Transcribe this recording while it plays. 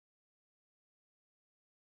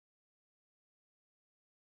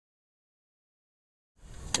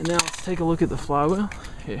And now let's take a look at the flywheel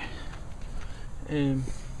here. And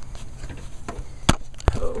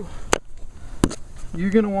you're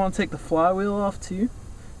gonna want to take the flywheel off too.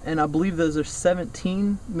 And I believe those are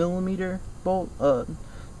 17mm bolt,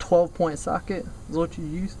 12-point socket is what you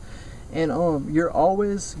use. And you're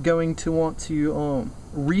always going to want to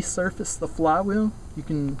resurface the flywheel. You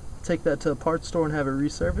can take that to a parts store and have it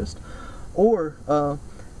resurfaced, or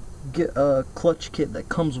get a clutch kit that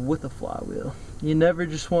comes with a flywheel. You never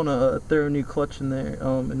just want to throw a new clutch in there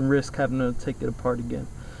and risk having to take it apart again.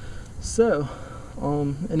 So,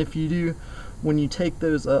 and if you do, when you take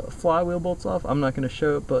those flywheel bolts off, I'm not going to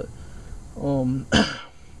show it, but when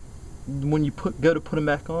you go to put them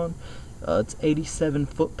back on, it's 87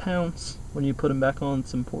 foot-pounds. When you put them back on,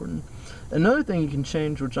 it's important. Another thing you can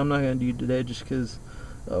change, which I'm not going to do today just because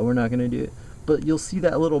we're not going to do it, but you'll see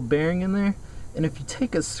that little bearing in there, and if you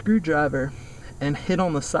take a screwdriver and hit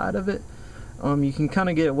on the side of it, you can kind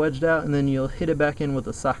of get it wedged out, and then you'll hit it back in with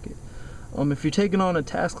a socket. If you're taking on a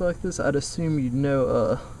task like this, I'd assume you'd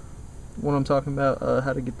know what I'm talking about,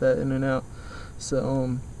 how to get that in and out.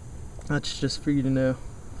 So that's just for you to know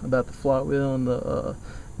about the flywheel and the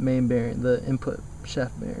main bearing, the input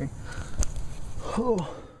shaft bearing.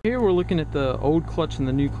 Here we're looking at the old clutch and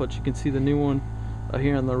the new clutch. You can see the new one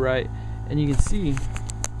here on the right, and you can see,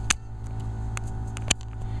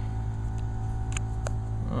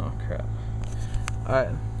 oh crap,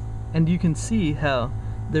 alright, and you can see how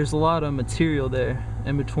there's a lot of material there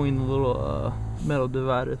in between the little metal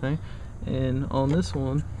divider thing. And on this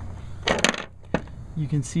one, you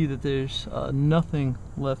can see that there's nothing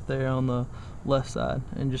left there on the left side,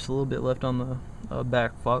 and just a little bit left on the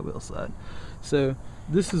back flywheel side. So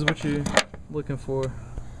this is what you're looking for.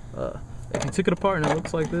 If you took it apart and it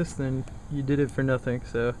looks like this, then you did it for nothing.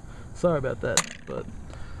 So sorry about that, but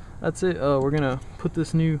that's it. We're gonna put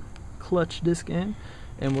this new clutch disc in,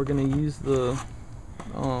 and we're gonna use the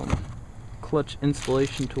clutch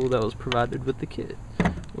installation tool that was provided with the kit,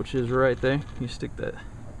 which is right there. You stick that,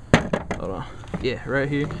 hold on, yeah, right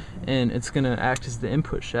here, and it's gonna act as the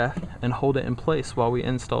input shaft and hold it in place while we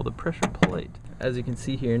install the pressure plate. As you can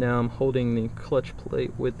see here, now I'm holding the clutch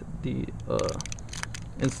plate with the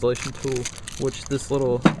installation tool, which this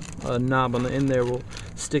little knob on the end there will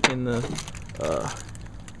stick in the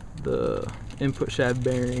input shaft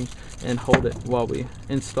bearing and hold it while we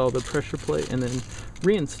install the pressure plate and then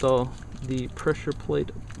reinstall the pressure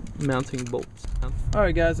plate mounting bolts.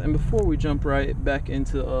 Alright guys, and before we jump right back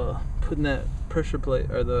into putting that pressure plate,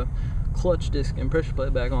 or the clutch disc and pressure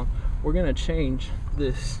plate back on, we're going to change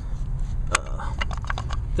this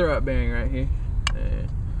throwout bearing right here. And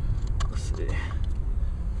let's see,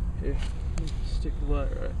 here, stick the light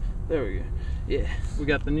right there, we go. Yeah, we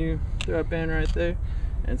got the new throwout bearing right there,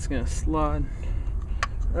 and it's going to slide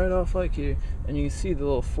right off like here, and you can see the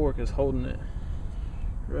little fork is holding it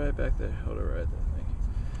right back there. Hold it right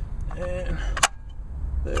there, and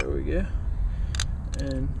there we go.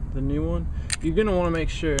 And the new one, you're gonna want to make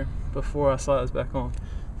sure before I slide this back on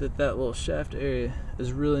that that little shaft area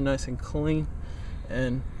is really nice and clean,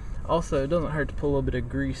 and also it doesn't hurt to put a little bit of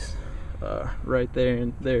grease right there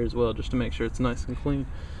and there as well, just to make sure it's nice and clean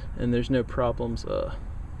and there's no problems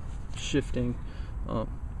shifting,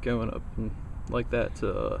 going up and like that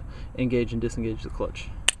to engage and disengage the clutch.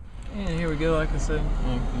 And here we go, like I said,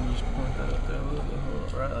 you can just point that up there a little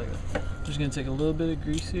bit, right like that. Just gonna take a little bit of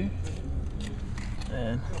grease here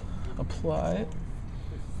and apply it.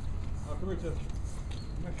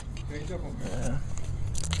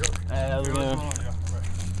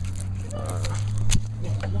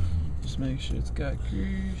 Just make sure it's got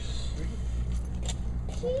grease.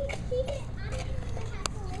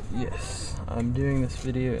 Yes, I'm doing this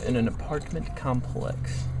video in an apartment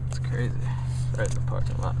complex. It's crazy. Right in the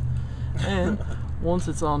parking lot. And once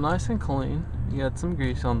it's all nice and clean, you got some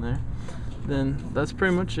grease on there, then that's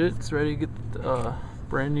pretty much it. It's ready to get the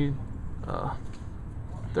brand new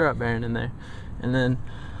throwout bearing in there, and then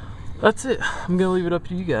that's it. I'm gonna leave it up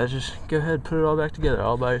to you guys. Just go ahead, put it all back together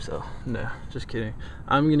all by yourself. No, just kidding.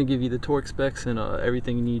 I'm gonna give you the torque specs and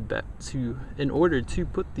everything you need in order to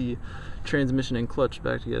put the transmission and clutch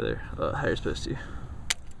back together how you're supposed to.